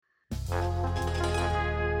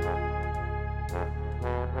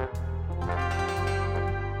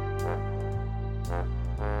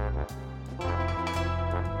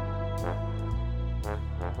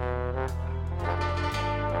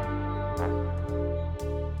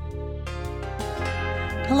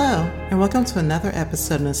Hello, and welcome to another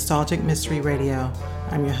episode of Nostalgic Mystery Radio.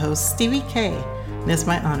 I'm your host, Stevie K, and it's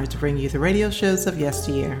my honor to bring you the radio shows of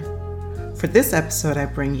yesteryear. For this episode, I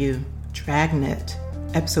bring you Dragnet,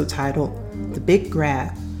 episode titled The Big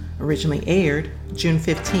Grab, originally aired June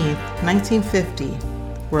 15, 1950,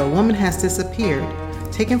 where a woman has disappeared,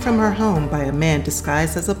 taken from her home by a man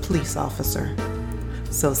disguised as a police officer.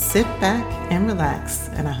 So sit back and relax,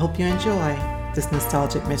 and I hope you enjoy this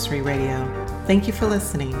Nostalgic Mystery Radio. Thank you for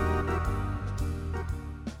listening. The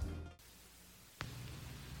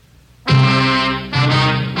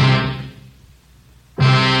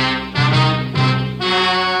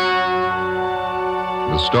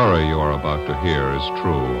story you are about to hear is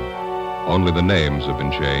true. Only the names have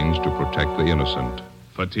been changed to protect the innocent.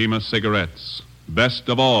 Fatima Cigarettes, best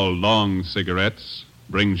of all long cigarettes,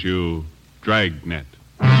 brings you Dragnet.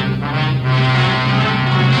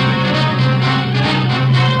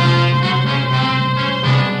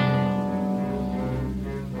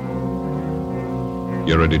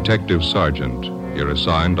 You're a detective sergeant. You're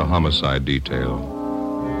assigned to homicide detail.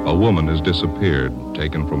 A woman has disappeared,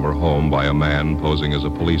 taken from her home by a man posing as a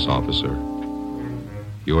police officer.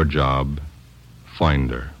 Your job,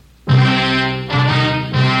 find her.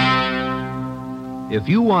 If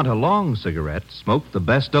you want a long cigarette, smoke the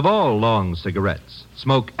best of all long cigarettes.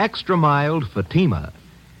 Smoke extra mild Fatima.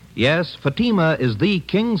 Yes, Fatima is the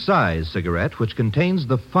king-size cigarette which contains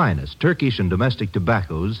the finest Turkish and domestic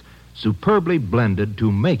tobaccos superbly blended to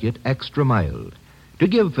make it extra mild, to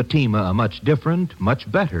give Fatima a much different, much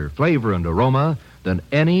better flavor and aroma than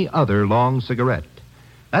any other long cigarette.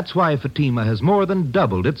 That's why Fatima has more than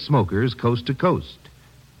doubled its smokers coast to coast.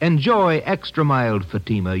 Enjoy extra mild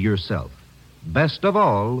Fatima yourself. Best of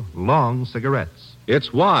all, long cigarettes.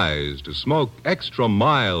 It's wise to smoke extra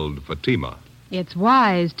mild Fatima. It's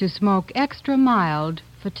wise to smoke extra mild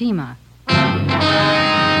Fatima.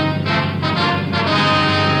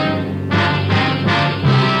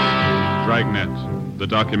 Dragnet, the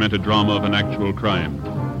documented drama of an actual crime.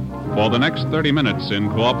 For the next 30 minutes, in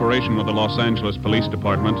cooperation with the Los Angeles Police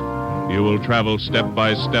Department, you will travel step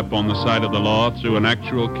by step on the side of the law through an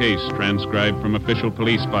actual case transcribed from official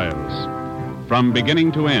police files. From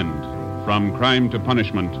beginning to end, from crime to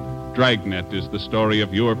punishment, Dragnet is the story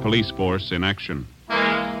of your police force in action.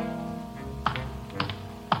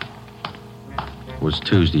 It was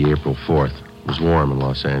Tuesday, April 4th. It was warm in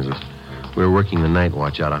Los Angeles. We were working the night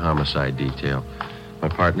watch out of homicide detail. My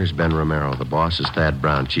partner's Ben Romero. The boss is Thad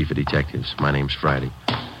Brown, chief of detectives. My name's Friday.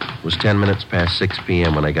 It was 10 minutes past 6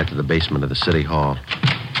 p.m. when I got to the basement of the city hall.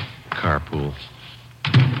 Carpool.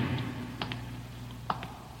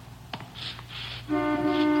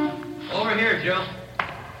 Over here, Joe.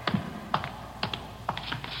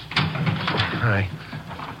 Hi.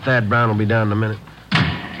 Thad Brown will be down in a minute.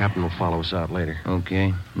 Captain will follow us out later.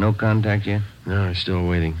 Okay. No contact yet? No, he's still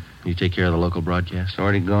waiting. You take care of the local broadcast? It's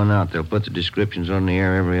already gone out. They'll put the descriptions on the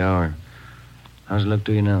air every hour. How's it look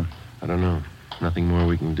to you now? I don't know. Nothing more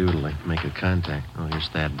we can do to, make a contact. Oh, here's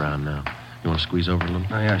Thad Brown now. You want to squeeze over a little?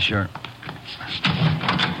 Oh, yeah, sure.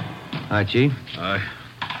 Hi, Chief. Aye.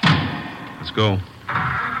 Let's go.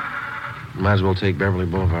 Might as well take Beverly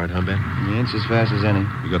Boulevard, huh, Ben? Yeah, it's as fast as any.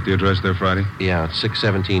 You got the address there, Friday? Yeah, it's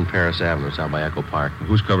 617 Paris Avenue. It's out by Echo Park.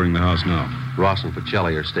 Who's covering the house now? Ross and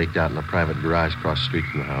Pacelli are staked out in a private garage across the street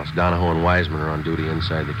from the house. Donahoe and Wiseman are on duty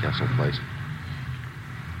inside the Kessel place.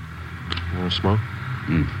 You want to smoke?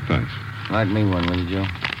 Thanks. Light me one, will you, Joe?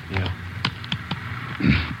 Yeah.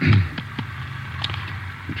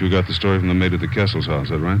 But you got the story from the maid at the Kessel's house,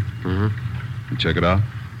 is that right? Mm-hmm. You check it out?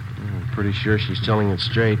 I'm pretty sure she's telling it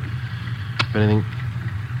straight. If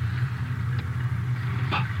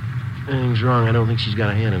anything's wrong, I don't think she's got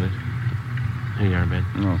a hand in it. Here you are, Ben.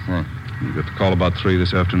 No, thanks. You got the call about 3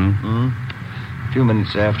 this afternoon? Mm-hmm. A few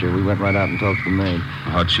minutes after, we went right out and talked to the maid.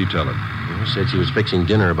 How'd she tell it? She said she was fixing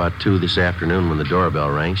dinner about 2 this afternoon when the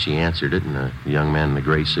doorbell rang. She answered it, and a young man in a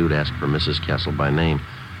gray suit asked for Mrs. Kessel by name.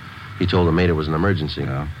 He told the maid it was an emergency.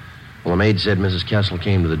 Yeah. Well, the maid said Mrs. Kessel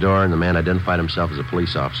came to the door, and the man identified himself as a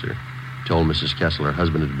police officer. Told Mrs. Kessel her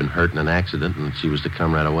husband had been hurt in an accident, and she was to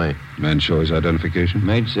come right away. Man show his identification?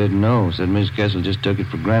 Maid said no. Said Miss Kessel just took it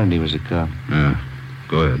for granted he was a cop. Yeah.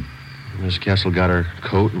 Go ahead. Miss Kessel got her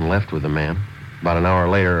coat and left with the man. About an hour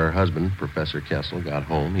later, her husband, Professor Kessel, got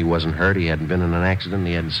home. He wasn't hurt. He hadn't been in an accident.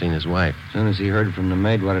 He hadn't seen his wife. As soon as he heard from the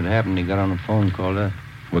maid what had happened, he got on the phone and called up.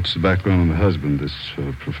 What's the background on the husband, this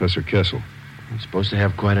Professor Kessel? He's supposed to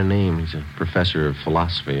have quite a name. He's a professor of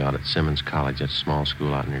philosophy out at Simmons College, that small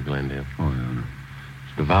school out near Glendale. Oh, yeah.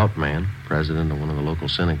 Devout man, president of one of the local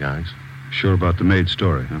synagogues. Sure about the maid's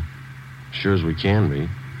story, huh? Sure as we can be.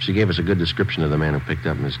 She gave us a good description of the man who picked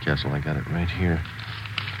up Miss Kessel. I got it right here.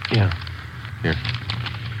 Yeah. Here.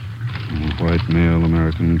 White male,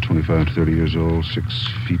 American, 25 to 30 years old, 6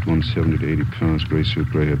 feet, 170 to 80 pounds, gray suit,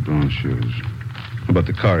 gray hair, brown shoes. How about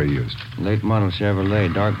the car he used? Late model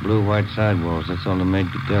Chevrolet, dark blue, white sidewalls. That's all the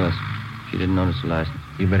maid could tell us. She didn't notice the license.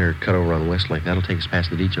 You better cut over on Westlake. That'll take us past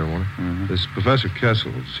the detour, won't it? Mm-hmm. This Professor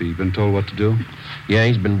Kessel, has he been told what to do? Yeah,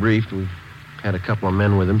 he's been briefed. We've had a couple of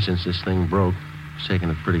men with him since this thing broke. He's taking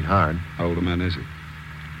it pretty hard. How old a man is he?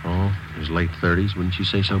 Oh, his late 30s, wouldn't you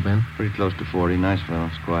say so, Ben? Pretty close to 40. Nice fellow.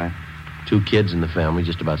 It's quiet. 2 kids in the family,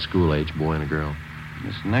 just about school age, boy and a girl.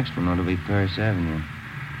 This next one ought to be Paris Avenue.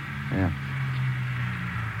 Yeah.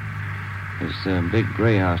 There's a big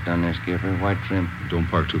gray house down there, Skipper. White trim. Don't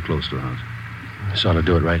park too close to the house. This ought to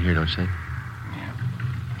do it right here, don't you think? Yeah.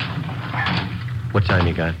 What time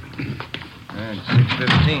you got? It's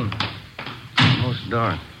 6:15. Almost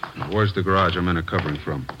dark. Where's the garage our men are covering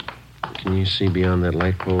from? Can you see beyond that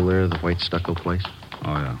light pole there, the white stucco place?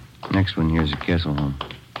 Oh, yeah. Next one here's a Kessel home.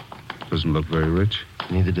 Doesn't look very rich.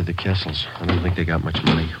 Neither do the Kessels. I don't think they got much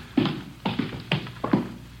money.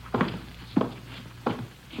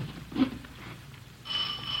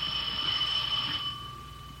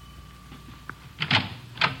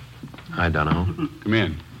 Hi, Donahoe. Come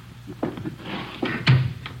in.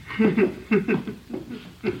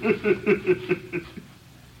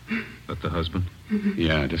 That the husband?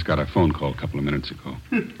 Yeah, I just got a phone call a couple of minutes ago.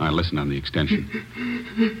 I listened on the extension.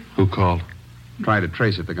 Who called? Tried to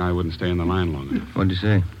trace it. The guy wouldn't stay in the line long enough. What'd you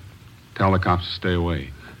say? Tell the cops to stay away.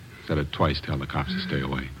 Said it twice, tell the cops to stay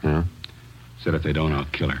away. Yeah? Said if they don't, I'll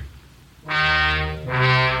kill her.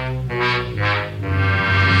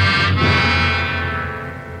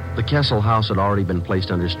 The Kessel house had already been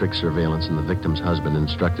placed under strict surveillance, and the victim's husband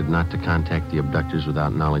instructed not to contact the abductors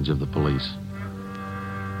without knowledge of the police.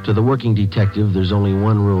 To the working detective, there's only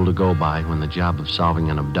one rule to go by when the job of solving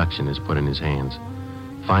an abduction is put in his hands.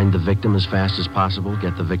 Find the victim as fast as possible,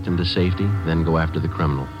 get the victim to safety, then go after the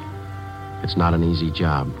criminal. It's not an easy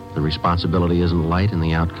job. The responsibility isn't light, and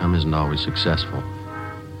the outcome isn't always successful.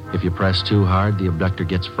 If you press too hard, the abductor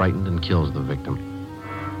gets frightened and kills the victim.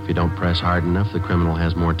 If you don't press hard enough, the criminal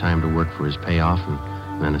has more time to work for his payoff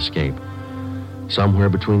and then escape. Somewhere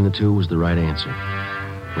between the two was the right answer.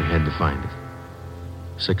 We had to find it.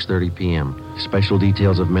 6:30 p.m. Special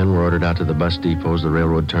details of men were ordered out to the bus depots, the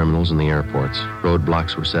railroad terminals, and the airports.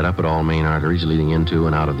 Roadblocks were set up at all main arteries leading into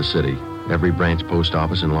and out of the city. Every branch post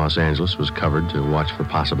office in Los Angeles was covered to watch for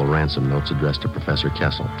possible ransom notes addressed to Professor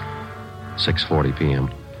Kessel. 6:40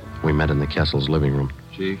 p.m. We met in the Kessel's living room.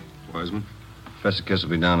 Chief, Wiseman. Professor Kessel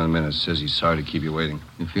will be down in a minute. Says he's sorry to keep you waiting.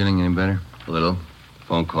 You feeling any better? A little.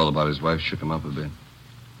 Phone call about his wife shook him up a bit.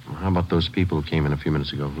 Well, how about those people who came in a few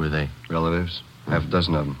minutes ago? Who are they? Relatives. Half a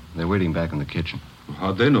dozen of them. They're waiting back in the kitchen. Well,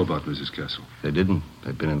 how'd they know about Mrs. Kessel? They didn't.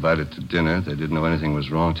 They'd been invited to dinner. They didn't know anything was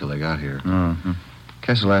wrong till they got here. Mm-hmm.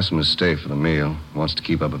 Kessel asked them to stay for the meal. Wants to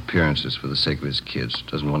keep up appearances for the sake of his kids.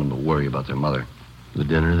 Doesn't want them to worry about their mother. The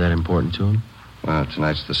dinner that important to him? Well,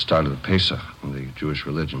 tonight's the start of the Pesach, the Jewish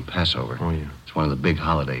religion, Passover. Oh, yeah. It's one of the big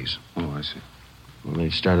holidays. Oh, I see. Well, they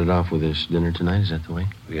started off with this dinner tonight. Is that the way?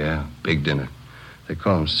 Yeah, big dinner. They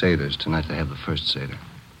call them Seders. Tonight they have the first Seder.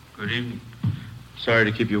 Good evening. Sorry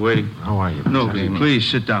to keep you waiting. How are you? No, please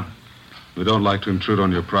sit down. We don't like to intrude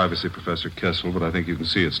on your privacy, Professor Kessel, but I think you can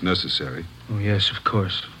see it's necessary. Oh, yes, of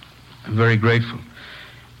course. I'm very grateful.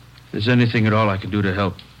 If there's anything at all I can do to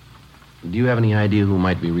help. Do you have any idea who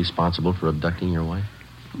might be responsible for abducting your wife?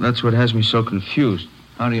 That's what has me so confused.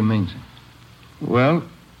 How do you mean, sir? Well,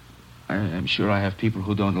 I'm sure I have people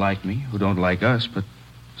who don't like me, who don't like us, but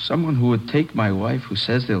someone who would take my wife who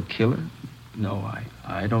says they'll kill her? No,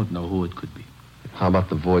 I don't know who it could be. How about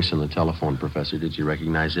the voice on the telephone, Professor? Did you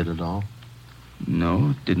recognize it at all?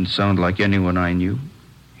 No, it didn't sound like anyone I knew.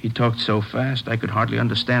 He talked so fast, I could hardly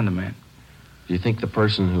understand the man. Do you think the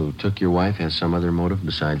person who took your wife has some other motive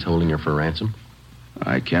besides holding her for ransom?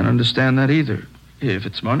 I can't understand that either. If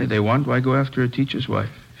it's money they want, why go after a teacher's wife?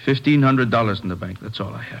 $1,500 in the bank, that's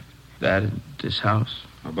all I have. That and this house.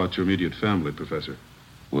 How about your immediate family, Professor?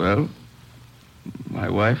 Well, my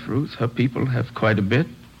wife, Ruth, her people have quite a bit.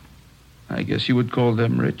 I guess you would call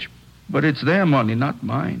them rich. But it's their money, not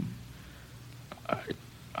mine.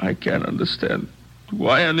 I can't understand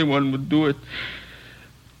why anyone would do it.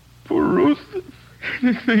 Poor Ruth, if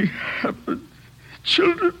anything happened,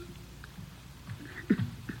 children.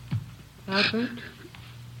 Albert?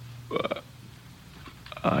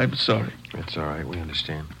 I'm sorry. It's all right, we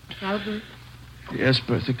understand. Albert? Yes,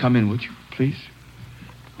 Bertha, come in, would you, please?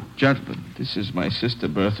 Gentlemen, this is my sister,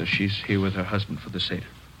 Bertha. She's here with her husband for the Seder.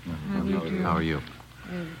 How do you do? How are you?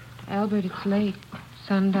 Albert, it's late.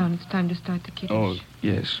 Sundown. It's time to start the kiddush. Oh,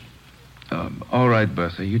 yes. All right,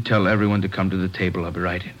 Bertha. You tell everyone to come to the table. I'll be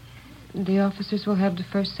right in. The officers will have the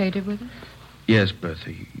first Seder with us? Yes,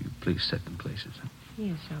 Bertha. You please set them places.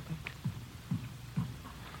 Yes, Albert.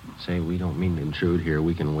 Say, we don't mean to intrude here.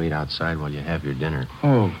 We can wait outside while you have your dinner.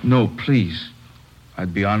 Oh, no, please.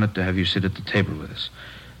 I'd be honored to have you sit at the table with us.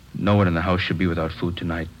 No one in the house should be without food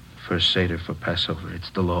tonight. First Seder for Passover.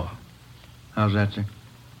 It's the law. How's that, sir?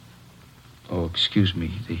 Oh, excuse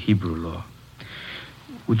me, the Hebrew law.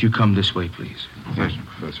 Would you come this way, please? Yes,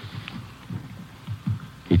 Professor.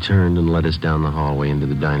 He turned and led us down the hallway into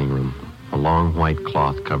the dining room. A long white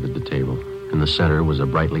cloth covered the table. In the center was a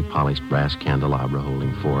brightly polished brass candelabra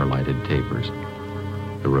holding 4 lighted tapers.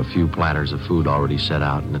 There were a few platters of food already set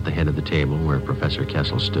out, and at the head of the table, where Professor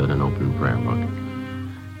Kessel stood, an open prayer book.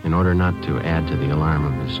 In order not to add to the alarm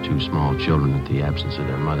of his 2 small children at the absence of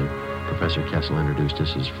their mother, Professor Kessel introduced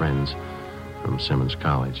us as friends from Simmons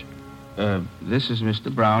College. This is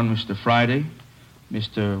Mr. Brown, Mr. Friday,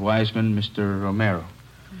 Mr. Wiseman, Mr. Romero.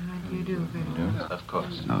 How do you do, Victor? Of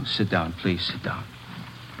course. Now, sit down, please, sit down.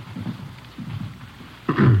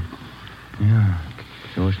 Yeah,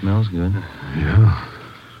 sure smells good. Yeah.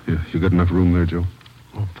 You got enough room there, Joe?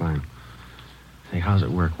 Oh, fine. Say, how's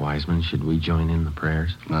it work, Wiseman? Should we join in the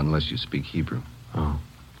prayers? Not unless you speak Hebrew. Oh.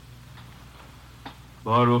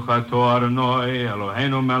 Baruch atah Adonai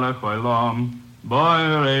Eloheinu melech haolam,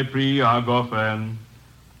 borei pri hagofen.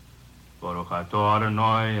 Baruch atah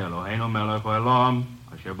Adonai Eloheinu melech haolam,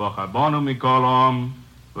 asher bocha banu mikol am,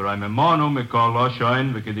 v'raimemanu mikol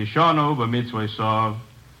loshain, v'kedishanu b'mitzvosav.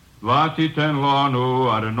 V'atiten lanu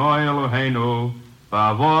Adonai Eloheinu,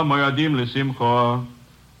 v'avo moyadim l'simcha,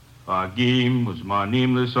 v'agim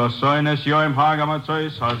uzmanim l'sasoin es yoim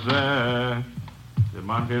hagamatzois hazeh. Yeah.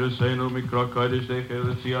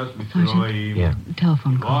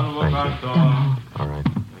 Telephone call. Thank you. All right.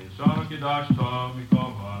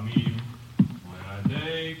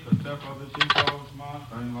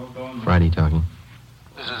 Friday talking.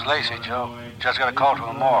 This is Lacey, Joe. Just got a call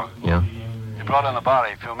from the morgue. Yeah? They brought in the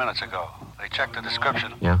body a few minutes ago. They checked the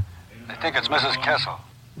description. Yeah? They think it's Mrs. Kessel.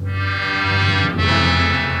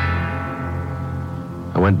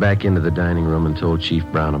 I went back into the dining room and told Chief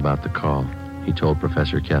Brown about the call. He told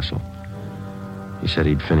Professor Kessel. He said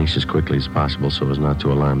he'd finish as quickly as possible so as not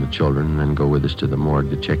to alarm the children and then go with us to the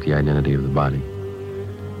morgue to check the identity of the body.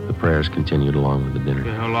 The prayers continued along with the dinner.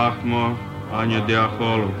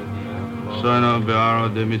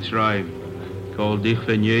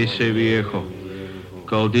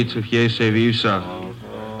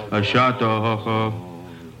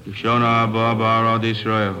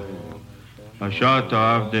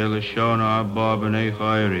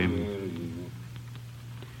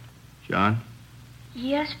 John?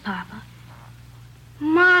 Yes, Papa.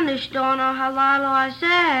 Manishdono halalo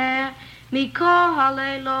azer, mikol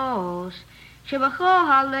halelos, shebachol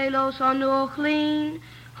halelos anuchlin,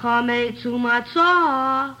 chametzu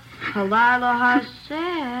matzah, halalo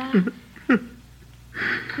hazer,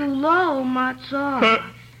 kulo matzah.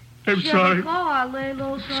 I'm sorry.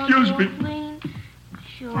 Excuse me.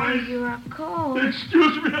 Excuse me, I'm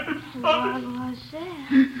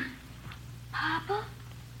sorry. Papa?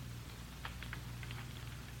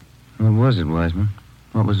 What was it, Wiseman?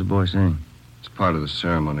 What was the boy saying? It's part of the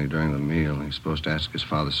ceremony during the meal. He's supposed to ask his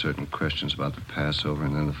father certain questions about the Passover,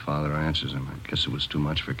 and then the father answers him. I guess it was too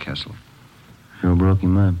much for Kessel. Sure broke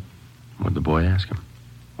him up. What'd the boy ask him?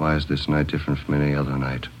 Why is this night different from any other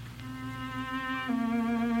night?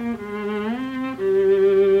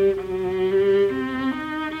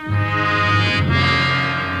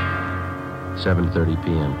 "7:30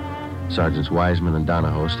 p.m. Sergeants Wiseman and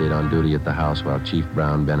Donahoe stayed on duty at the house while Chief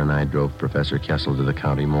Brown, Ben, and I drove Professor Kessel to the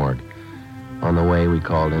county morgue. On the way, we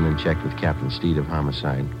called in and checked with Captain Steed of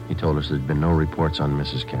Homicide. He told us there'd been no reports on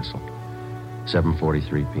Mrs. Kessel.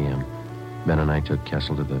 7:43 p.m. Ben and I took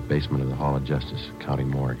Kessel to the basement of the Hall of Justice, county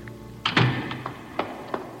morgue.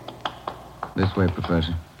 This way,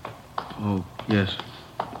 Professor. Oh, yes.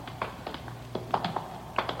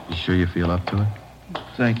 You sure you feel up to it?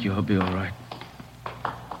 Thank you. I'll be all right.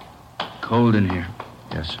 Cold in here.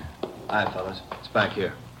 Yes, sir. Hi, fellas. It's back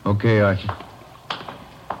here. Okay, Archie.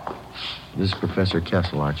 This is Professor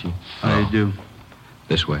Kessel, Archie. How do you do?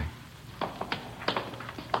 This way.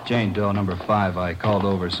 Jane Doe, number 5. I called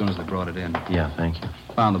over as soon as they brought it in. Yeah, thank you.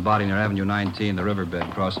 Found the body near Avenue 19, the riverbed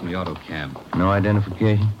across from the auto camp. No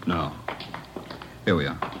identification? No. Here we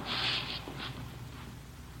are.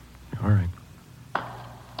 All right.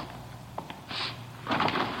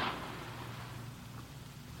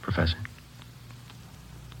 Professor.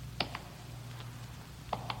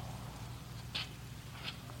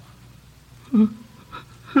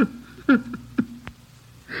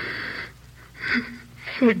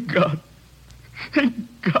 Thank God. Thank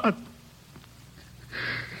God.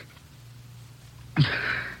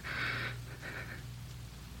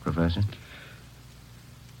 Professor?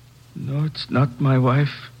 No, it's not my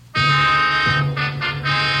wife.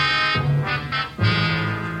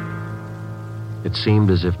 It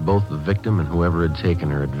seemed as if both the victim and whoever had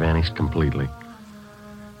taken her had vanished completely.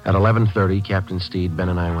 At 11:30, Captain Steed, Ben,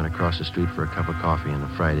 and I went across the street for a cup of coffee and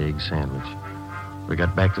a fried egg sandwich. We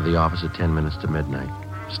got back to the office at 10 minutes to midnight.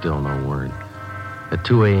 Still no word. At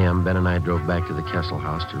 2 a.m., Ben and I drove back to the Kessel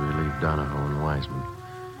house to relieve Donahoe and Wiseman.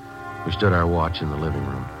 We stood our watch in the living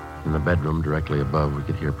room. In the bedroom directly above, we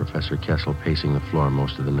could hear Professor Kessel pacing the floor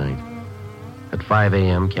most of the night. At 5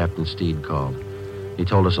 a.m., Captain Steed called. He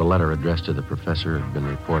told us a letter addressed to the professor had been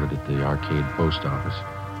reported at the Arcade post office.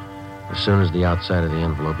 As soon as the outside of the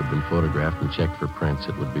envelope had been photographed and checked for prints,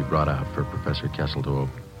 it would be brought out for Professor Kessel to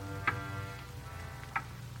open.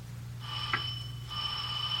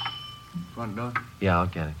 Front door? Yeah, I'll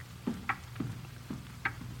get it.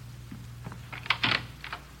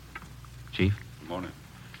 Chief? Good morning.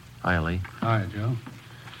 Hi, Lee. Hi, Joe.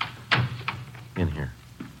 In here.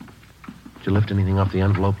 Did you lift anything off the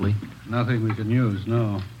envelope, Lee? Nothing we can use,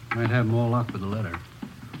 no. Might have more luck with the letter.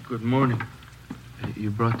 Good morning. You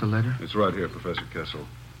brought the letter? It's right here, Professor Kessel.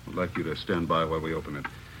 I'd like you to stand by while we open it.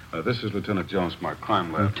 This is Lieutenant Jones from our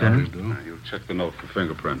crime lab. Lieutenant? You'll check the note for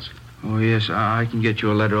fingerprints. Oh, yes. I can get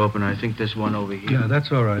you a letter opener. I think this one over here. Yeah,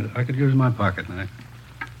 that's all right. I could use my pocket knife.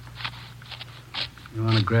 You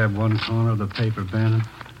want to grab one corner of the paper, Ben?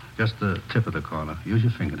 Just the tip of the corner. Use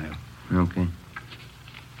your fingernail. Okay.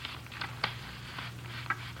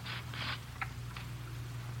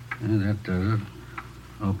 Yeah, that does it.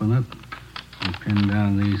 Open it and pin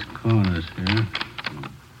down these corners here.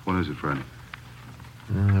 What is it, Freddie?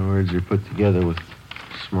 The words are put together with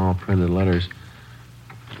small printed letters.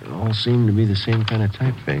 They all seem to be the same kind of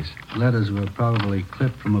typeface. Letters were probably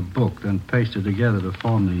clipped from a book, then pasted together to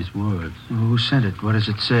form these words. Who sent it? What does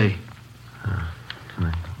it say?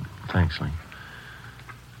 Thanks, Lee.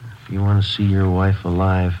 If you want to see your wife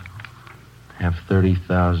alive, have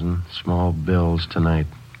 30,000 small bills tonight.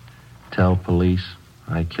 Tell police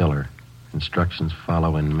I kill her. Instructions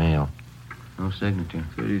follow in mail. No signature.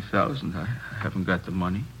 30,000. I haven't got the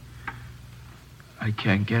money. I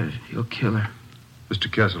can't get it. He'll kill her. Mr.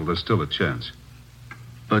 Kessel, there's still a chance.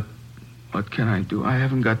 But what can I do? I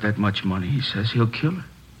haven't got that much money. He says he'll kill her.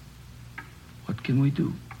 What can we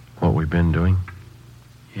do? What we've been doing?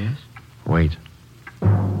 Yes? Wait.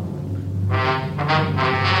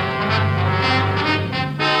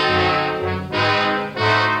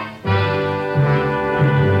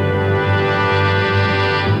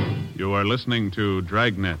 You are listening to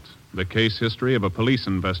Dragnet, the case history of a police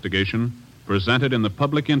investigation presented in the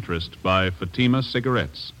public interest by Fatima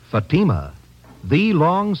Cigarettes. Fatima, the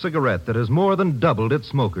long cigarette that has more than doubled its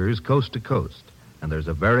smokers coast to coast. And there's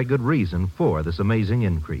a very good reason for this amazing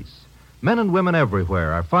increase. Men and women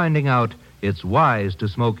everywhere are finding out it's wise to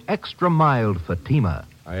smoke extra mild Fatima.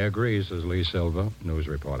 I agree, says Lee Silva, news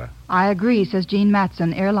reporter. I agree, says Jean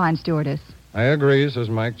Matson, airline stewardess. I agree, says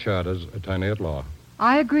Mike Charters, attorney at law.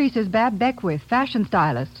 I agree, says Bab Beckwith, fashion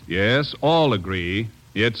stylist. Yes, all agree.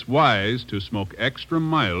 It's wise to smoke extra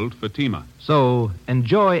mild Fatima. So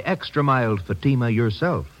enjoy extra mild Fatima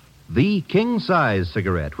yourself. The king-size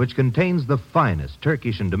cigarette, which contains the finest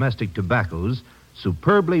Turkish and domestic tobaccos,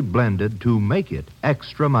 superbly blended to make it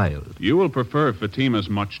extra mild. You will prefer Fatima's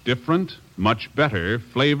much different, much better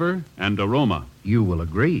flavor and aroma. You will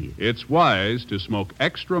agree. It's wise to smoke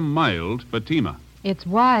extra mild Fatima. It's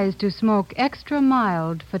wise to smoke extra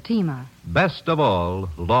mild Fatima. Best of all,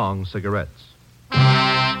 long cigarettes.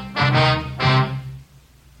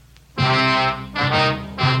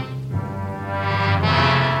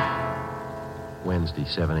 Wednesday,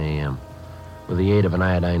 7 a.m. With the aid of an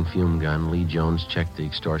iodine fume gun, Lee Jones checked the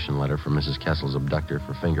extortion letter from Mrs. Kessel's abductor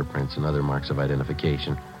for fingerprints and other marks of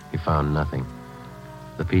identification. He found nothing.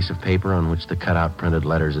 The piece of paper on which the cutout printed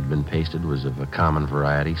letters had been pasted was of a common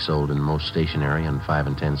variety sold in most stationery and 5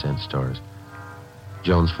 and 10 cent stores.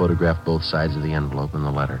 Jones photographed both sides of the envelope and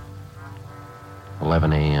the letter.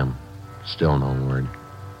 11 a.m. Still no word.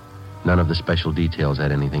 None of the special details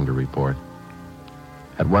had anything to report.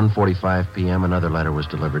 At 1:45 p.m., another letter was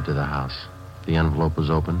delivered to the house. The envelope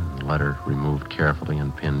was open, the letter removed carefully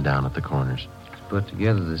and pinned down at the corners. It's put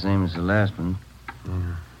together the same as the last one.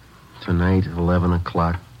 Yeah. Tonight, 11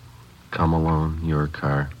 o'clock. Come alone, your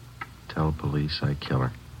car. Tell police I kill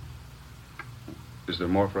her. Is there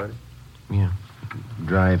more, Friday? Yeah.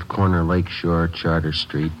 Drive corner Lakeshore, Charter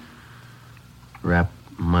Street. Wrap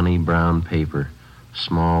money brown paper.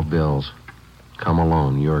 Small bills. Come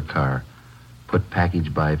alone, your car. Put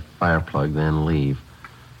package by fire plug, then leave.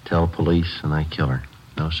 Tell police, and I kill her.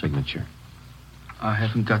 No signature. I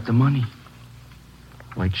haven't got the money.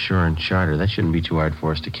 Lake Shore and Charter. That shouldn't be too hard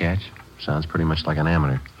for us to catch. Sounds pretty much like an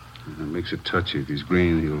amateur. That makes it touchy. If he's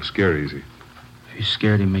green, he'll scare easy. If he's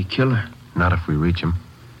scared, he may kill her. Not if we reach him.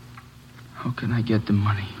 How can I get the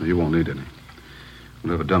money? You won't need any.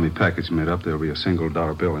 We'll have a dummy package made up. There'll be a single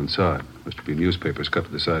dollar bill inside. There's to be newspapers cut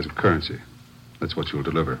to the size of currency. That's what you'll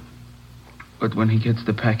deliver. But when he gets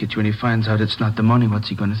the package, when he finds out it's not the money, what's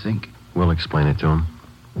he going to think? We'll explain it to him.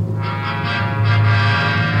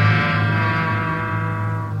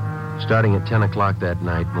 Starting at 10 o'clock that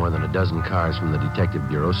night, more than a dozen cars from the Detective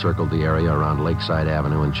Bureau circled the area around Lakeside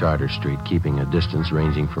Avenue and Charter Street, keeping a distance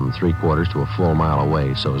ranging from 3/4 to a full mile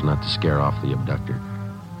away so as not to scare off the abductor.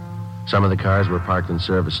 Some of the cars were parked in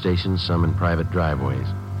service stations, some in private driveways.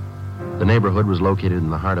 The neighborhood was located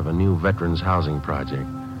in the heart of a new veterans housing project.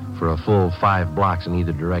 For a full 5 blocks in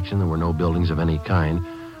either direction, there were no buildings of any kind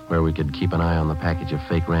where we could keep an eye on the package of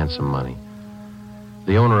fake ransom money.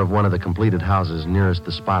 The owner of one of the completed houses nearest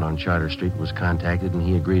the spot on Charter Street was contacted, and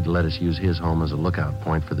he agreed to let us use his home as a lookout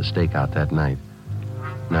point for the stakeout that night.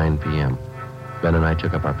 9 p.m. Ben and I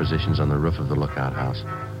took up our positions on the roof of the lookout house.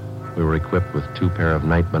 We were equipped with 2 pair of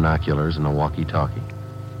night binoculars and a walkie-talkie.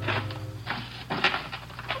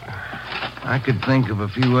 I could think of a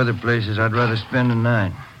few other places I'd rather spend the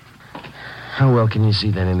night. How well can you see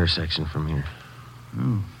that intersection from here?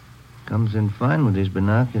 Comes in fine with these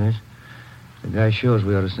binoculars. The guy shows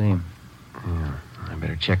we ought to see him. Yeah, I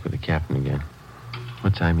better check with the captain again.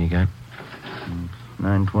 What time you got?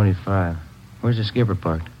 9:25. Where's the skipper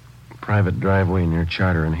parked? Private driveway near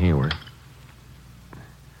Charter and Hayworth.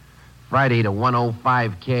 Friday to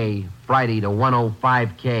 105K. Friday to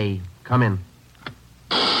 105K. Come in.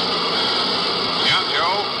 Yeah,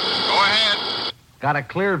 Joe. Go ahead. Got a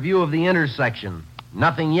clear view of the intersection.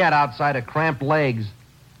 Nothing yet outside of cramped legs.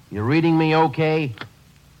 You reading me okay?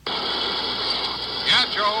 Yeah,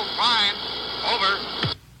 Joe. Fine. Over.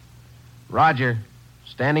 Roger.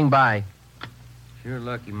 Standing by. Sure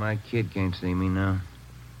lucky my kid can't see me now.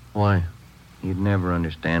 Why? He'd never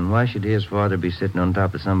understand. Why should his father be sitting on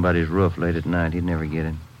top of somebody's roof late at night? He'd never get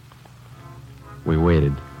it. We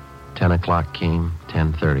waited. 10 o'clock came,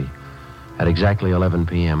 10:30. At exactly 11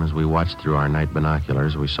 p.m., as we watched through our night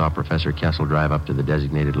binoculars, we saw Professor Kessel drive up to the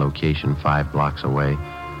designated location 5 blocks away,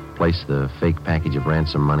 place the fake package of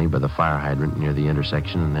ransom money by the fire hydrant near the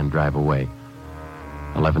intersection, and then drive away.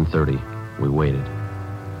 11:30, we waited.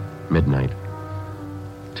 Midnight.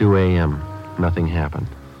 2 a.m., nothing happened.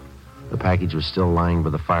 The package was still lying by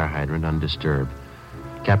the fire hydrant, undisturbed.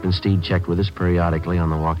 Captain Steed checked with us periodically on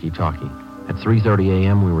the walkie-talkie. At 3:30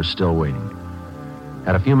 a.m., we were still waiting.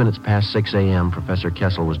 At a few minutes past 6 a.m., Professor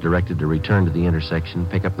Kessel was directed to return to the intersection,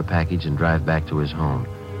 pick up the package, and drive back to his home.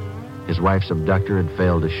 His wife's abductor had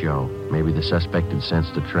failed to show. Maybe the suspect had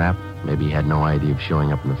sensed a trap. Maybe he had no idea of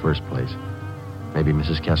showing up in the first place. Maybe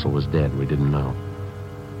Mrs. Kessel was dead. We didn't know.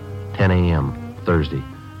 10 a.m., Thursday.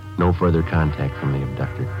 No further contact from the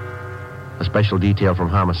abductor. A special detail from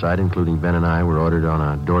Homicide, including Ben and I, were ordered on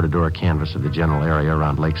a door-to-door canvass of the general area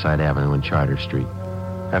around Lakeside Avenue and Charter Street.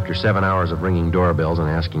 After 7 hours of ringing doorbells and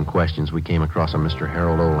asking questions, we came across a Mr.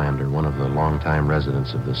 Harold Olander, one of the longtime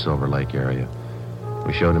residents of the Silver Lake area.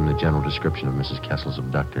 We showed him the general description of Mrs. Kessel's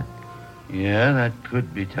abductor. Yeah, that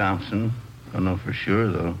could be Thompson. Don't know for sure,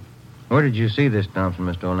 though. Where did you see this Thompson,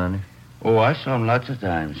 Mr. Olander? Oh, I saw him lots of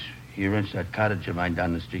times. He rents that cottage of mine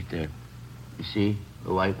down the street there. You see?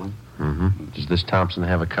 The white one? Mm-hmm. Does this Thompson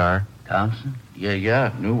have a car? Thompson?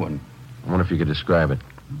 Yeah, new one. I wonder if you could describe it.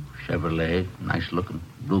 Chevrolet, nice looking.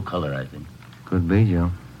 Blue color, I think. Could be,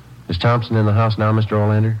 Joe. Is Thompson in the house now, Mr.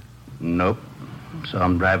 Olander? Nope. Saw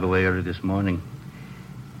him drive away early this morning.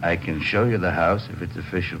 I can show you the house if it's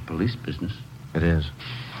official police business. It is.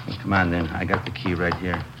 Well, come on, then. I got the key right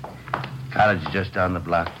here. Cottage is just down the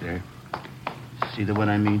block there. See the one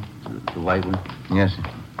I mean? The white one? Yes, sir.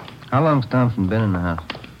 How long's Thompson been in the house?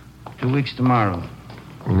 2 weeks tomorrow.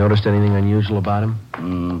 You noticed anything unusual about him?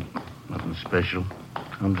 Nothing special.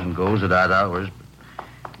 Comes and goes at odd hours,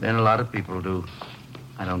 but then a lot of people do.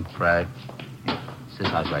 I don't brag. It's this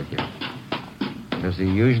house right here. Does he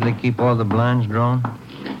usually keep all the blinds drawn?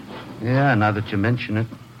 Yeah, now that you mention it.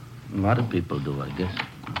 A lot of people do, I guess.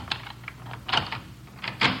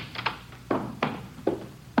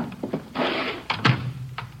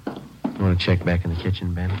 You want to check back in the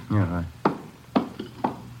kitchen, Ben? Yeah, right.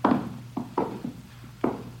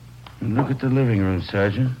 And look at the living room,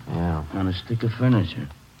 Sergeant. Yeah. On a stick of furniture.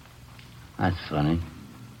 That's funny.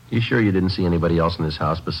 You sure you didn't see anybody else in this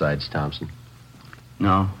house besides Thompson?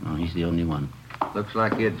 No, he's the only one. Looks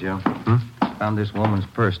like it, Joe. Found this woman's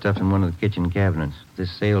purse stuffed in one of the kitchen cabinets.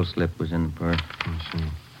 This sales slip was in the purse. Let's see.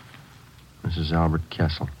 Mrs. Albert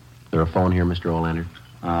Kessel. There a phone here, Mr. Olander?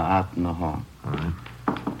 Out in the hall. All right.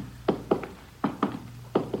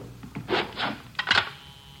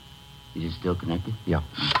 Is it still connected? Yeah.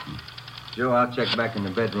 Joe, I'll check back in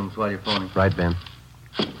the bedrooms while you're phoning. Right, Ben.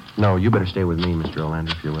 No, you better stay with me, Mr.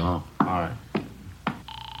 Olander, if you will. Oh, all right.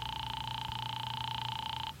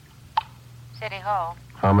 City Hall.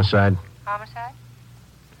 Homicide. Homicide?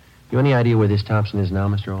 You any idea where this Thompson is now,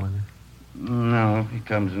 Mr. Olander? No, he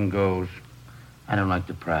comes and goes. I don't like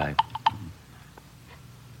to pry.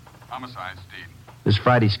 Homicide, Steve. This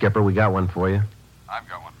Friday, Skipper, we got one for you. I've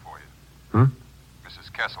got one for you. Hmm?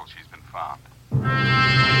 Mrs. Kessel, she's been found.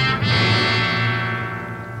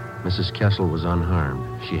 Mrs. Kessel was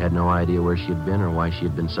unharmed. She had no idea where she had been or why she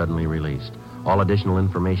had been suddenly released. All additional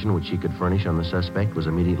information which she could furnish on the suspect was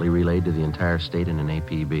immediately relayed to the entire state in an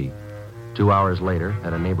APB. 2 hours later,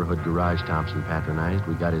 at a neighborhood garage Thompson patronized,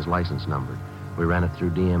 we got his license number. We ran it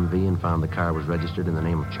through DMV and found the car was registered in the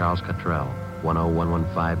name of Charles Cottrell,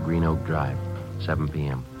 10115 Green Oak Drive, 7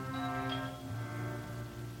 p.m.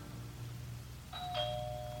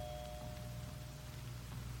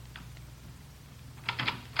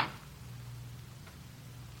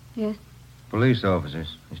 Yes? Police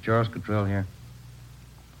officers. Is Charles Cottrell here?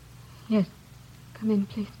 Yes. Come in,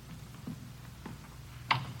 please.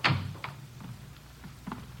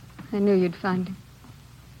 I knew you'd find him.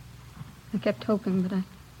 I kept hoping, but I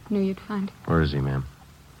knew you'd find him. Where is he, ma'am?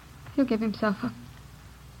 He'll give himself up.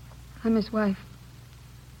 I'm his wife.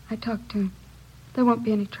 I talked to him. There won't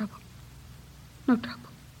be any trouble. No trouble.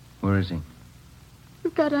 Where is he?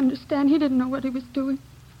 You've got to understand, he didn't know what he was doing.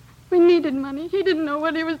 We needed money. He didn't know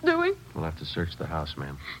what he was doing. We'll have to search the house,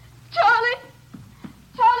 ma'am. Charlie!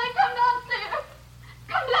 Charlie, come downstairs!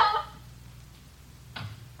 Come down!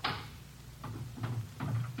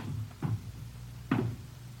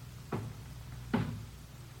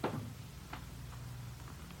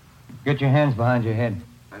 Get your hands behind your head.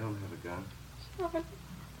 I don't have a gun.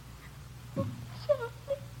 Charlie.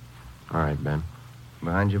 All right, Ben.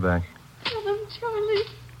 Behind your back. Tell him, Charlie.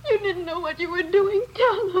 You didn't know what you were doing.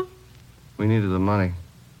 Tell him. We needed the money.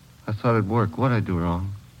 I thought it'd work. What'd I do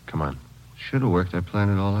wrong? Come on. Should have worked. I planned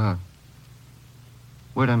it all out.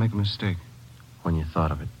 Where'd I make a mistake? When you thought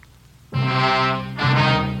of it.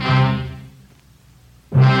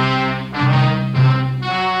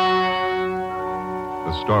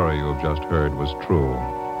 The story you have just heard was true.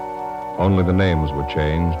 Only the names were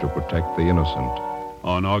changed to protect the innocent.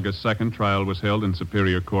 On August 2nd, trial was held in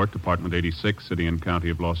Superior Court, Department 86, City and County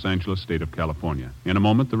of Los Angeles, State of California. In a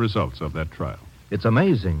moment, the results of that trial. It's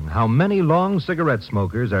amazing how many long cigarette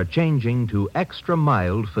smokers are changing to extra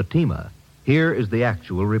mild Fatima. Here is the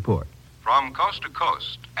actual report. From coast to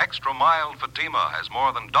coast, extra mild Fatima has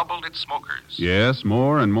more than doubled its smokers. Yes,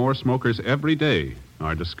 more and more smokers every day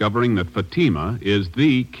are discovering that Fatima is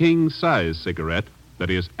the king-size cigarette that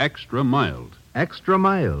is extra mild. Extra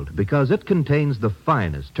mild because it contains the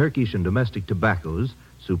finest Turkish and domestic tobaccos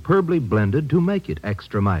superbly blended to make it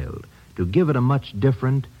extra mild, to give it a much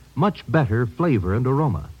different, much better flavor and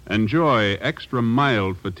aroma. Enjoy extra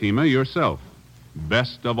mild Fatima yourself.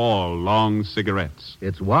 Best of all long cigarettes.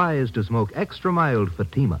 It's wise to smoke extra mild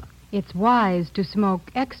Fatima. It's wise to smoke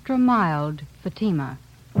extra mild Fatima.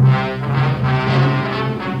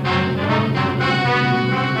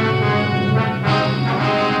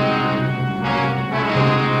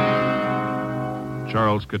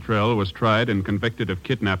 Charles Cottrell was tried and convicted of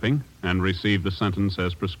kidnapping and received the sentence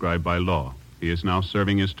as prescribed by law. He is now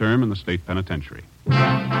serving his term in the state penitentiary.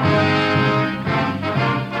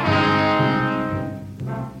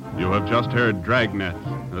 You have just heard Dragnet,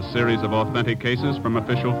 a series of authentic cases from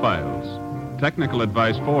official files. Technical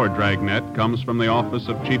advice for Dragnet comes from the Office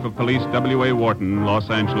of Chief of Police W.A. Wharton, Los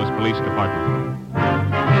Angeles Police Department.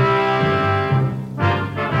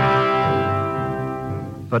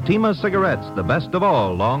 Fatima Cigarettes, the best of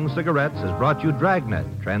all long cigarettes, has brought you Dragnet,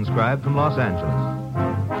 transcribed from Los Angeles.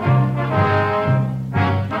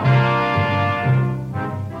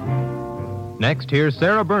 Next, here's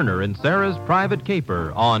Sarah Berner in Sarah's Private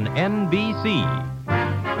Caper on NBC.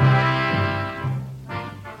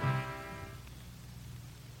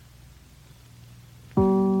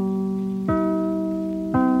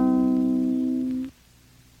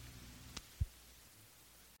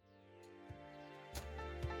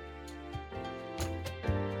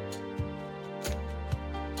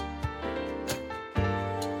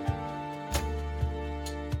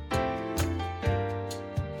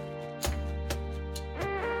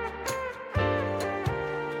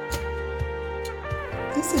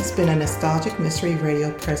 This has been a Nostalgic Mystery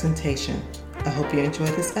Radio presentation. I hope you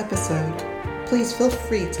enjoyed this episode. Please feel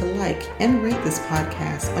free to like and rate this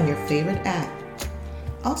podcast on your favorite app.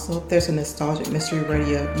 Also, there's a Nostalgic Mystery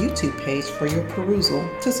Radio YouTube page for your perusal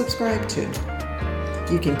to subscribe to.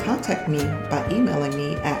 You can contact me by emailing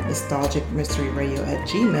me at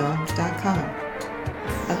nostalgicmysteryradio@gmail.com.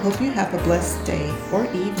 I hope you have a blessed day or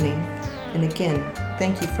evening. And again,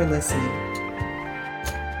 thank you for listening.